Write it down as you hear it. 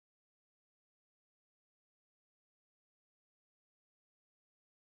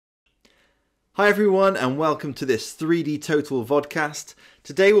Hi everyone and welcome to this 3dtotal Vodcast.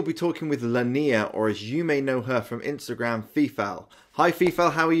 Today we'll be talking with Lania, or as you may know her from Instagram, Feefal. Hi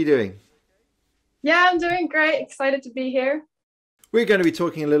Feefal, how are you doing? Yeah, I'm doing great. Excited to be here. We're going to be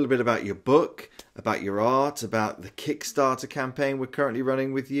talking a little bit about your book, about your art, about the Kickstarter campaign we're currently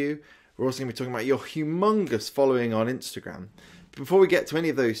running with you. We're also going to be talking about your humongous following on Instagram. Before we get to any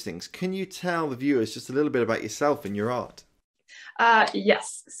of those things, can you tell the viewers just a little bit about yourself and your art?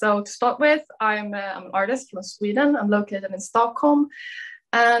 Yes. So to start with, I'm an artist from Sweden. I'm located in Stockholm,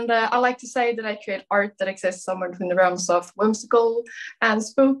 and I like to say that I create art that exists somewhere between the realms of whimsical and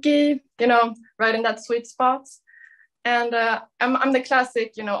spooky. Right in that sweet spot. And I'm the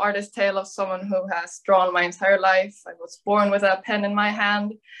classic, artist tale of someone who has drawn my entire life. I was born with a pen in my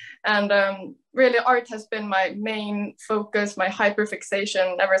hand, and really, art has been my main focus, my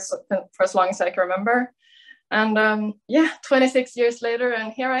hyperfixation for as long as I can remember. And 26 years later,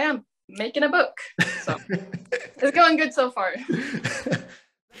 and here I am making a book. So it's going good so far.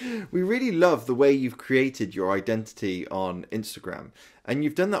 We really love the way you've created your identity on Instagram, and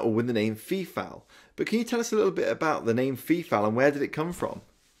you've done that all with the name Feefal. But can you tell us a little bit about the name Feefal and where did it come from?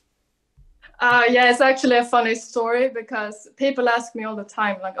 Yeah, it's actually a funny story because people ask me all the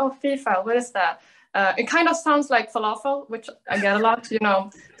time, like, "Oh, Feefal, what is that?" It kind of sounds like falafel, which I get a lot,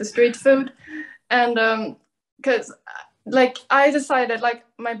 the street food. And because like I decided, like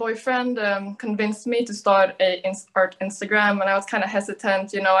my boyfriend convinced me to start art Instagram, and I was kind of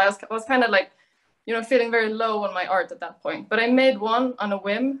hesitant. I was kind of like, feeling very low on my art at that point. But I made one on a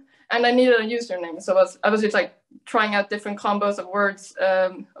whim, and I needed a username, so I was just like trying out different combos of words,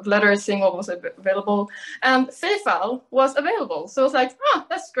 of letters, seeing what was available, and Feefal was available. So I was like, oh,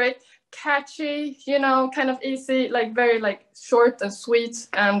 that's great. Catchy, kind of easy, like very like short and sweet.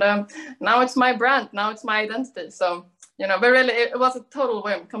 And now it's my brand. Now it's my identity. So, but really it was a total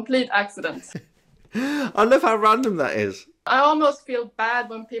whim, complete accident. I love how random that is. I almost feel bad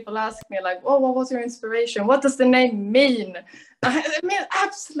when people ask me like, oh, what was your inspiration? What does the name mean? It means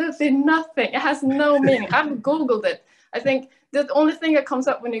absolutely nothing. It has no meaning. I've Googled it. I think the only thing that comes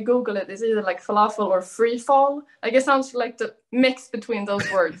up when you Google it is either like falafel or free fall. Like it sounds like the mix between those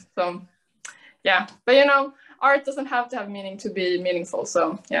words. So yeah, but art doesn't have to have meaning to be meaningful.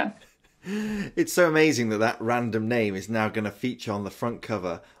 So yeah. It's so amazing that that random name is now going to feature on the front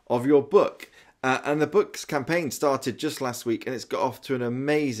cover of your book. And the book's campaign started just last week and it's got off to an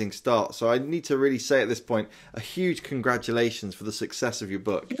amazing start. So I need to really say at this point, a huge congratulations for the success of your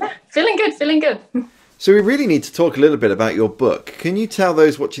book. Yeah, feeling good, feeling good. So we really need to talk a little bit about your book. Can you tell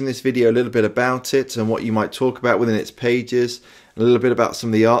those watching this video a little bit about it and what you might talk about within its pages, and a little bit about some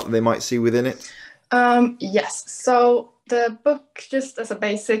of the art that they might see within it? Yes. So the book, just as a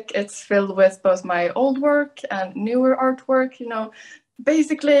basic, it's filled with both my old work and newer artwork.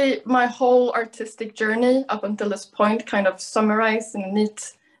 Basically my whole artistic journey up until this point, kind of summarized in a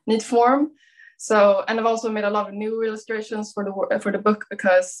neat form. So, and I've also made a lot of new illustrations for the book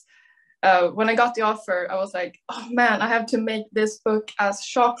because when I got the offer, I was like, oh man, I have to make this book as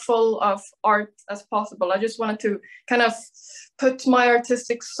chock full of art as possible. I just wanted to kind of put my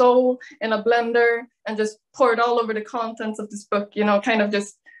artistic soul in a blender and just pour it all over the contents of this book, kind of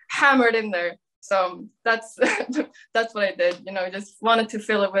just hammer it in there. So that's that's what I did. Just wanted to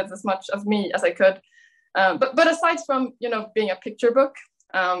fill it with as much of me as I could. But aside from being a picture book,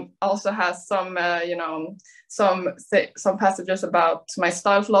 also has some some passages about my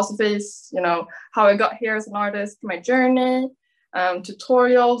style philosophies. How I got here as an artist, my journey,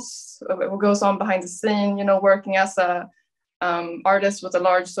 tutorials, what goes on behind the scene. Working as a artist with a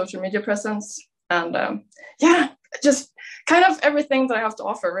large social media presence, and yeah, just kind of everything that I have to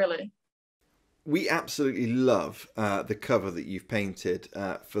offer, really. We absolutely love the cover that you've painted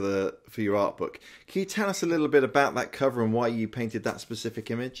for your art book. Can you tell us a little bit about that cover and why you painted that specific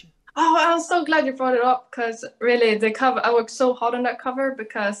image? Oh, I'm so glad you brought it up because really the cover, I worked so hard on that cover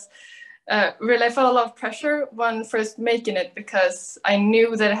because really I felt a lot of pressure when first making it because I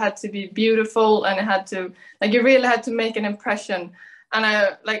knew that it had to be beautiful and it had to, like, you really had to make an impression. And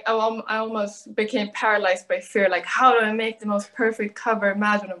I almost became paralyzed by fear, like how do I make the most perfect cover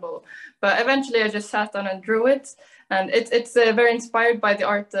imaginable? But eventually I just sat down and drew it. And it's very inspired by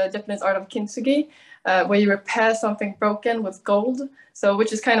the Japanese art of kintsugi, where you repair something broken with gold. So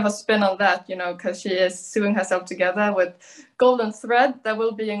which is kind of a spin on that, because she is sewing herself together with golden thread that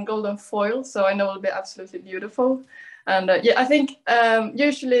will be in golden foil. So I know it'll be absolutely beautiful. And yeah, I think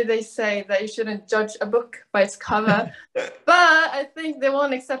usually they say that you shouldn't judge a book by its cover, but I think the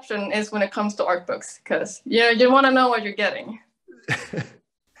one exception is when it comes to art books, because you want to know what you're getting.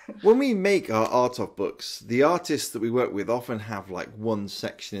 When we make our art of books, the artists that we work with often have like one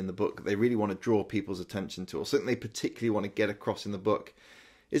section in the book that they really want to draw people's attention to, or something they particularly want to get across in the book.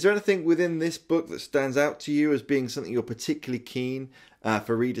 Is there anything within this book that stands out to you as being something you're particularly keen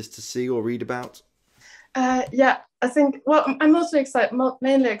for readers to see or read about? Yeah, I think, well, I'm mostly excited,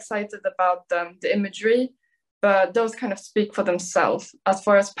 mainly excited about the imagery, but those kind of speak for themselves. As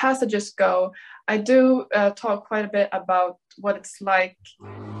far as passages go, I do talk quite a bit about what it's like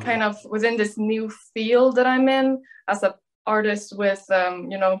kind of within this new field that I'm in as an artist with,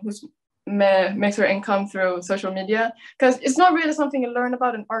 who's makes her income through social media, because it's not really something you learn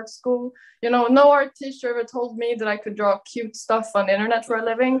about in art school. No art teacher ever told me that I could draw cute stuff on the internet for a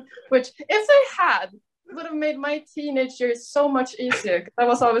living, which if they had, would have made my teenage years so much easier. I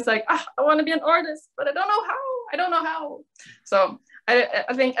was always like, I want to be an artist, but I don't know how. So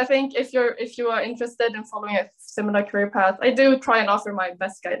I think if you are interested in following a similar career path, I do try and offer my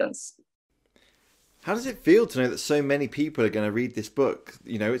best guidance. How does it feel to know that so many people are going to read this book?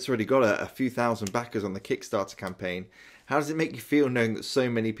 It's already got a few thousand backers on the Kickstarter campaign. How does it make you feel knowing that so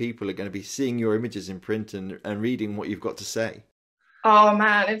many people are going to be seeing your images in print and reading what you've got to say? Oh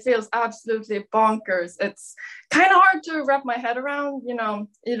man, it feels absolutely bonkers. It's kind of hard to wrap my head around,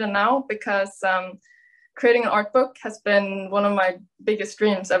 even now, because creating an art book has been one of my biggest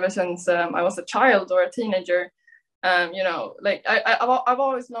dreams ever since I was a child or a teenager. I've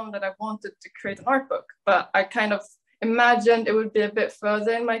always known that I wanted to create an art book, but I kind of imagined it would be a bit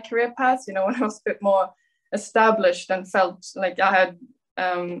further in my career path, when I was a bit more established and felt like I had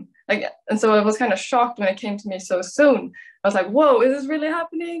and so I was kind of shocked when it came to me so soon. I was like, whoa, is this really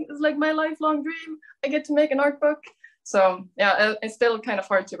happening? It's like my lifelong dream. I get to make an art book. So yeah, it's still kind of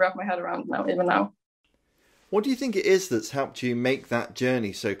hard to wrap my head around now, even now. What do you think it is that's helped you make that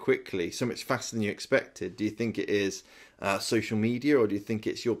journey so quickly, so much faster than you expected? Do you think it is social media, or do you think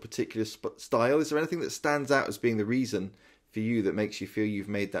it's your particular style? Is there anything that stands out as being the reason for you that makes you feel you've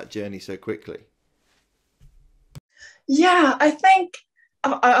made that journey so quickly? Yeah, I think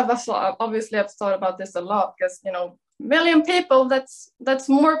I've thought about this a lot, because million people, that's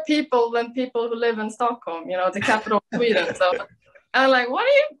more people than people who live in Stockholm, the capital of Sweden. So I'm like, what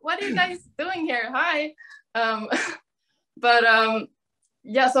are you guys doing here? Hi.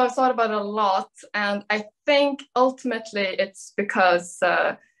 Yeah, so I've thought about it a lot, and I think ultimately it's because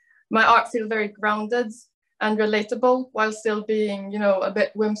my art feels very grounded and relatable while still being a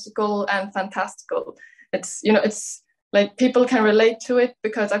bit whimsical and fantastical. It's like people can relate to it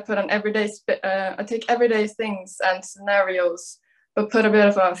because I put on I take everyday things and scenarios, but put a bit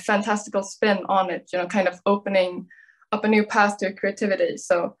of a fantastical spin on it, kind of opening up a new path to creativity.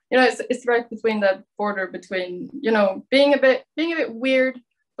 So, it's right between that border between, being a bit weird,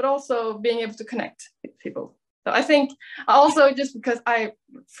 but also being able to connect with people. So I think also, just because I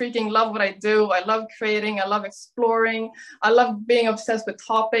freaking love what I do, I love creating, I love exploring, I love being obsessed with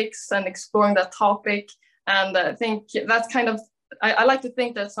topics and exploring that topic. And I think that's kind of, I like to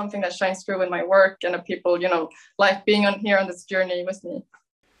think that's something that shines through in my work, and that people, like being on this journey with me.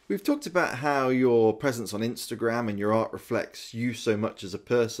 We've talked about how your presence on Instagram and your art reflects you so much as a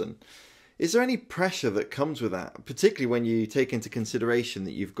person. Is there any pressure that comes with that, particularly when you take into consideration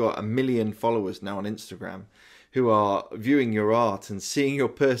that you've got 1 million followers now on Instagram who are viewing your art and seeing your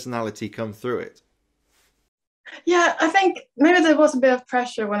personality come through it? Yeah, I think maybe there was a bit of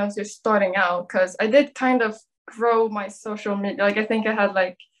pressure when I was just starting out, because I did kind of grow my social media. Like, I think I had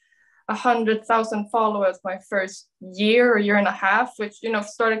like 100,000 followers my first year or year and a half, which,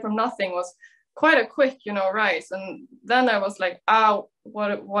 starting from nothing was quite a quick, rise. And then I was like, oh,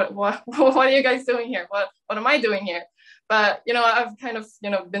 what are you guys doing here? What am I doing here? But, I've kind of,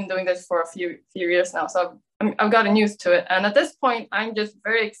 been doing this for a few years now. So I've gotten used to it. And at this point, I'm just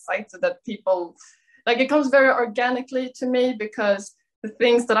very excited that people, like, it comes very organically to me, because the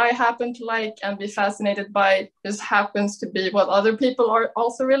things that I happen to like and be fascinated by just happens to be what other people are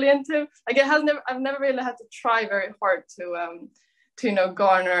also really into. Like, I've never really had to try very hard to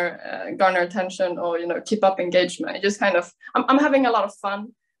garner attention or keep up engagement. It just kind of, I'm having a lot of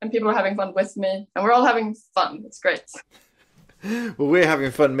fun, and people are having fun with me, and we're all having fun. It's great. Well, we're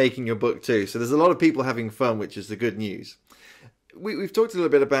having fun making your book too, so there's a lot of people having fun, which is the good news. We've talked a little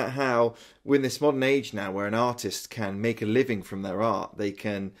bit about how we're in this modern age now where an artist can make a living from their art. They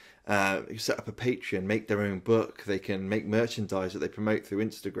can set up a Patreon, make their own book. They can make merchandise that they promote through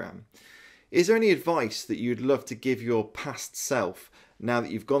Instagram. Is there any advice that you'd love to give your past self now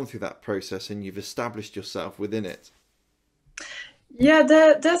that you've gone through that process and you've established yourself within it?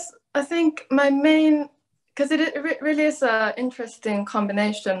 Yeah, I think my main because it really is an interesting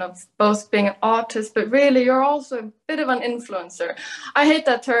combination of both being an artist, but really you're also a bit of an influencer. I hate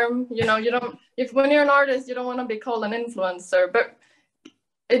that term. You know, you don't, if when you're an artist, you don't want to be called an influencer, but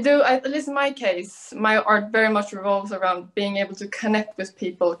at least in my case, my art very much revolves around being able to connect with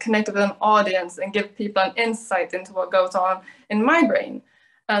people, connect with an audience, and give people an insight into what goes on in my brain.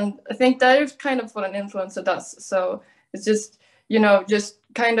 And I think that is kind of what an influencer does. So it's just, you know, just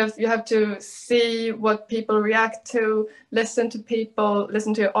kind of, you have to see what people react to, listen to people,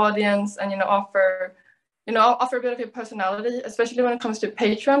 listen to your audience, and, offer a bit of your personality, especially when it comes to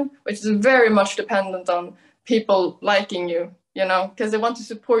Patreon, which is very much dependent on people liking you, because they want to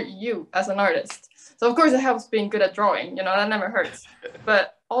support you as an artist. So of course it helps being good at drawing, that never hurts.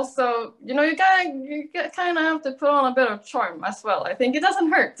 But also, you kind of have to put on a bit of charm as well. I think it doesn't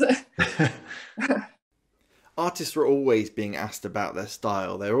hurt. Artists are always being asked about their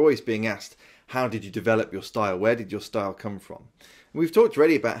style. They're always being asked, how did you develop your style? Where did your style come from? And we've talked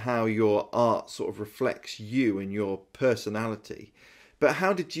already about how your art sort of reflects you and your personality. But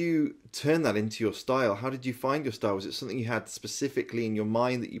how did you turn that into your style? How did you find your style? Was it something you had specifically in your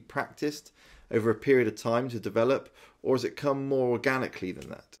mind that you practiced over a period of time to develop? Or has it come more organically than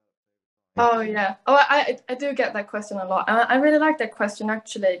that? Oh, yeah. Oh, I do get that question a lot. And I really like that question,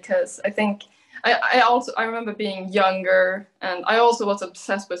 actually, because I think I remember being younger, and I also was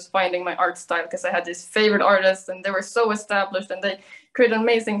obsessed with finding my art style because I had these favorite artists and they were so established and they created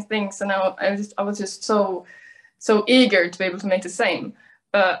amazing things. And I was just so eager to be able to make the same.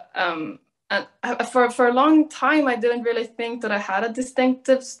 But and for a long time, I didn't really think that I had a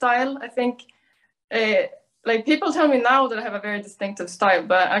distinctive style. I think like people tell me now that I have a very distinctive style,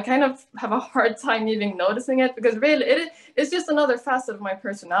 but I kind of have a hard time even noticing it, because really it's just another facet of my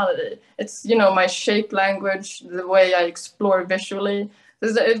personality. It's, my shape language, the way I explore visually.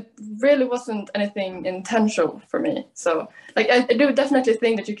 It really wasn't anything intentional for me. So like I do definitely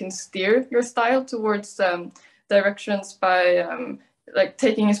think that you can steer your style towards directions by like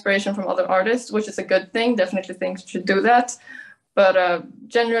taking inspiration from other artists, which is a good thing. Definitely think you should do that. But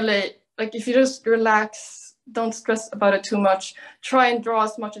generally, like if you just relax, don't stress about it too much, try and draw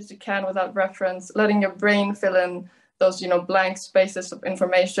as much as you can without reference, letting your brain fill in those, blank spaces of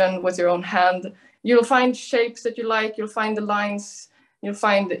information with your own hand. You'll find shapes that you like, you'll find the lines, you'll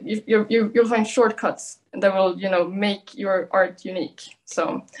find shortcuts that will, make your art unique.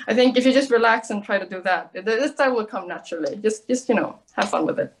 So I think if you just relax and try to do that, the style will come naturally. Just have fun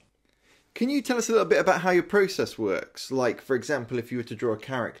with it. Can you tell us a little bit about how your process works? Like, for example, if you were to draw a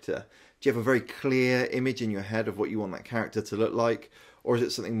character, do you have a very clear image in your head of what you want that character to look like? Or is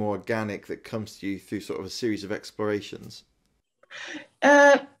it something more organic that comes to you through sort of a series of explorations?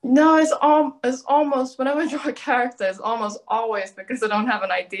 No, it's almost, whenever I draw a character, it's almost always because I don't have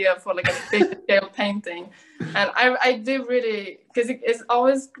an idea for like a big scale painting. And I do really, because it's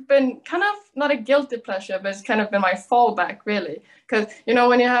always been kind of not a guilty pleasure, but it's kind of been my fallback, really. Because,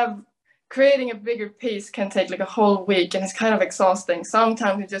 when you have creating a bigger piece can take like a whole week and it's kind of exhausting.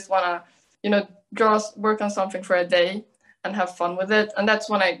 Sometimes you just want to, work on something for a day and have fun with it. And that's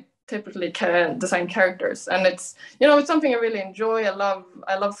when I typically design characters. And it's, it's something I really enjoy. I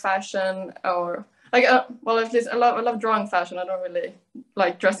love fashion, or like, well, at least I love drawing fashion. I don't really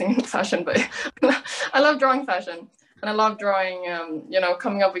like dressing in fashion, but I love drawing fashion. And I love drawing,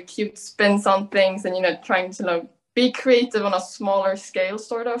 coming up with cute spins on things and, trying to, be creative on a smaller scale,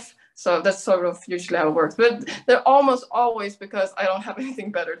 sort of. So that's sort of usually how it works. But they're almost always because I don't have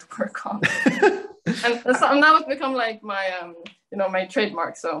anything better to work on. and so now it's become like my, my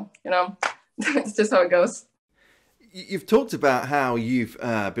trademark. So, it's just how it goes. You've talked about how you've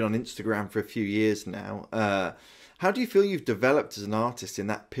been on Instagram for a few years now. How do you feel you've developed as an artist in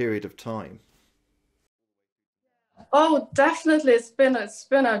that period of time? Oh, definitely. It's been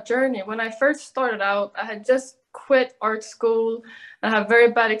a journey. When I first started out, I had just quit art school. I had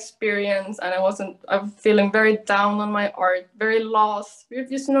very bad experience, and I'm feeling very down on my art, very lost.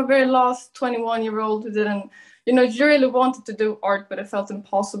 Just, very lost 21-year-old who didn't, really wanted to do art, but it felt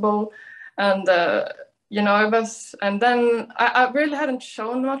impossible. And, and then I really hadn't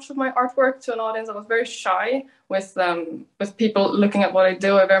shown much of my artwork to an audience. I was very shy with people looking at what I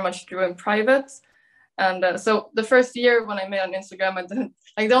do. I very much drew in private. And so the first year when I made on Instagram, I didn't,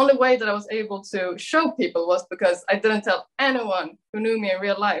 like, the only way that I was able to show people was because I didn't tell anyone who knew me in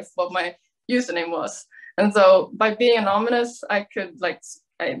real life what my username was. And so by being anonymous, I could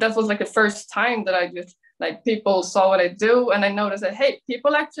that was like the first time that I just, like, people saw what I do, and I noticed that, hey,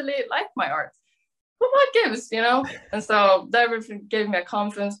 people actually like my art. Well, what gives, And so that gave me a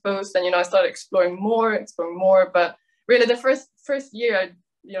confidence boost, and, I started exploring more, but really the first year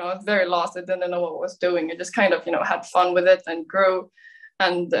very lost. I didn't know what I was doing. I just kind of, had fun with it and grew,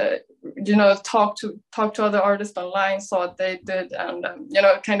 and talk to other artists online, saw what they did, and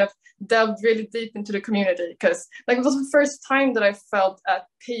kind of delved really deep into the community, because like it was the first time that I felt at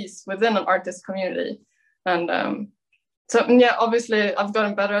peace within an artist community. And so yeah, obviously I've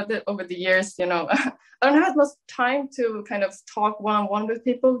gotten better at it over the years. I don't have much time to kind of talk one-on-one with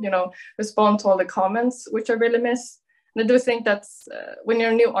people, respond to all the comments, which I really miss. And I do think that's when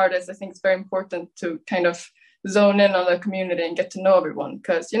you're a new artist, I think it's very important to kind of zone in on the community and get to know everyone,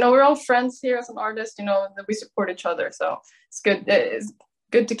 because we're all friends here as an artist, that we support each other. So it's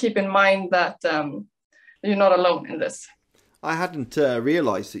good to keep in mind that you're not alone in this. I hadn't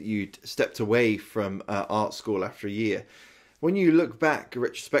realised that you'd stepped away from art school after a year. When you look back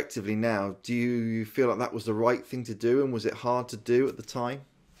retrospectively now, do you feel like that was the right thing to do, and was it hard to do at the time?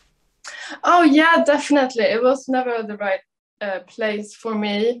 Oh yeah, definitely. It was never the right place for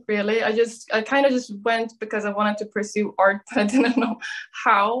me, really. I kind of just went because I wanted to pursue art, but I didn't know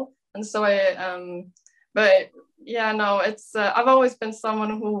how. And so but yeah, no, it's I've always been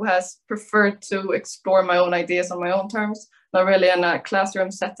someone who has preferred to explore my own ideas on my own terms, not really in a classroom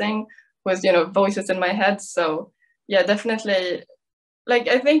setting with voices in my head. So yeah, definitely. Like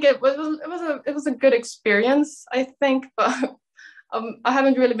I think it was a good experience, I think, but I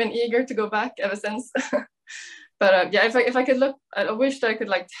haven't really been eager to go back ever since. But yeah, if I could look, I wish that I could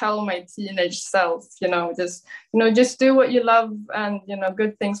like tell my teenage self, just do what you love, and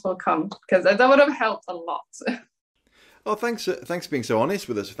good things will come, because that would have helped a lot. Oh, thanks for being so honest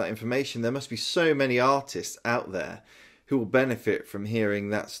with us with that information. There must be so many artists out there who will benefit from hearing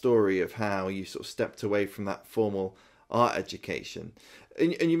that story of how you sort of stepped away from that formal art education.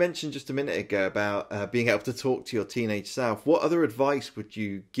 And you mentioned just a minute ago about being able to talk to your teenage self. What other advice would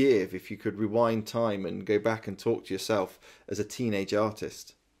you give if you could rewind time and go back and talk to yourself as a teenage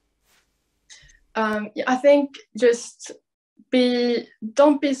artist? I think just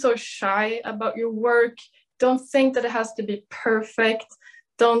don't be so shy about your work. Don't think that it has to be perfect.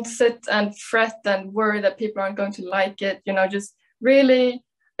 Don't sit and fret and worry that people aren't going to like it. Just really,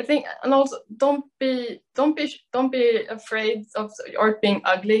 I think, and also don't be afraid of art being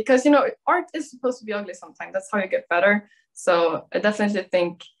ugly, because art is supposed to be ugly sometimes. That's how you get better. So I definitely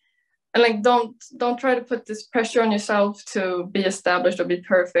think, and like don't try to put this pressure on yourself to be established or be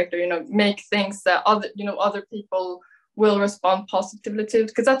perfect, or make things that other people will respond positively to,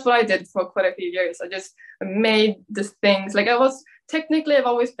 because that's what I did for quite a few years. I just made these things. Like I've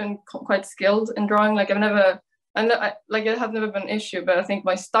always been quite skilled in drawing. Like it have never been an issue, but I think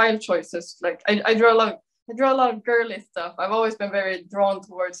my style choices, like I draw a lot of girly stuff. I've always been very drawn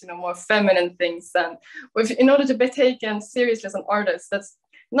towards more feminine things, and in order to be taken seriously as an artist, that's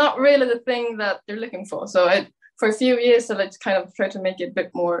not really the thing that they're looking for. So for a few years I kind of tried to make it a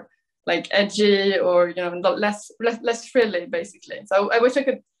bit more like edgy, or less frilly, basically. So I wish I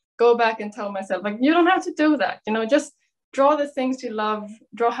could go back and tell myself, like, you don't have to do that. Just draw the things you love,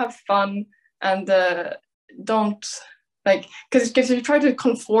 have fun, and don't because if you try to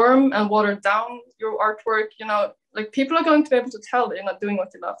conform and water down your artwork, like people are going to be able to tell that you're not doing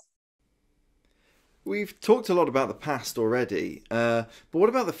what you love. We've talked a lot about the past already, but what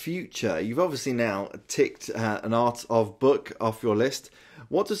about the future? You've obviously now ticked an Art of book off your list.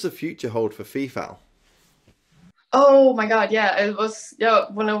 What does the future hold for Feefal? Oh my God, yeah, it was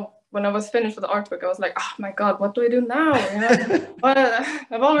when I was finished with the artwork, I was like, oh my God, what do I do now?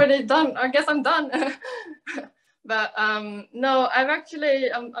 I've already done. I guess I'm done. But no,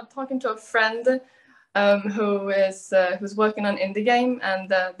 I'm talking to a friend who's working on indie game,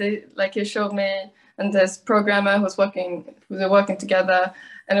 and he showed me, and this programmer who's working together,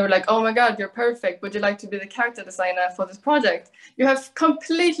 and they were like, oh my God, you're perfect. Would you like to be the character designer for this project? You have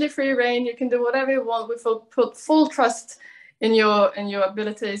completely free reign. You can do whatever you want. We put full trust in your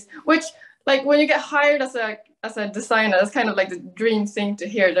abilities, which, like, when you get hired as a designer, that's kind of like the dream thing to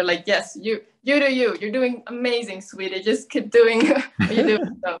hear. They're like, yes, you do you. You're doing amazing, sweetie. Just keep doing what you're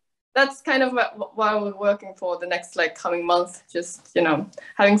doing. So that's kind of what we're working for the next coming month. Just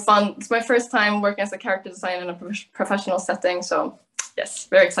having fun. It's my first time working as a character designer in a professional setting. So yes,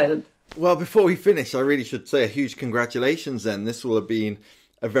 very excited. Well, before we finish, I really should say a huge congratulations. Then this will have been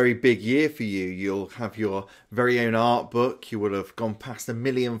a very big year for you. You'll have your very own art book. You would have gone past 1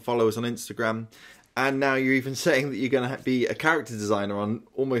 million followers on Instagram. And now you're even saying that you're going to be a character designer on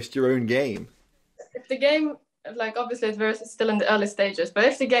almost your own game. If the game, obviously it's still in the early stages, but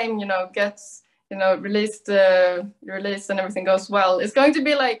if the game, gets, released and everything goes well, it's going to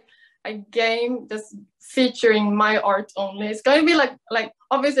be like a game that's featuring my art only. It's going to be like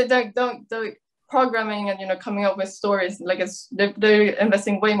obviously don't programming and, you know, coming up with stories. Like they're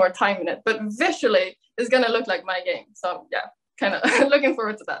investing way more time in it, but visually it's going to look like my game. So yeah, kind of looking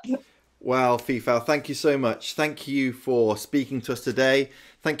forward to that. Well, Feefal, thank you so much. Thank you for speaking to us today.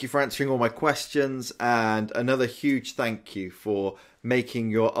 Thank you for answering all my questions, and another huge thank you for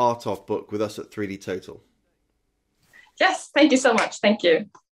making your Art of book with us at 3D Total. Yes, thank you so much. Thank you.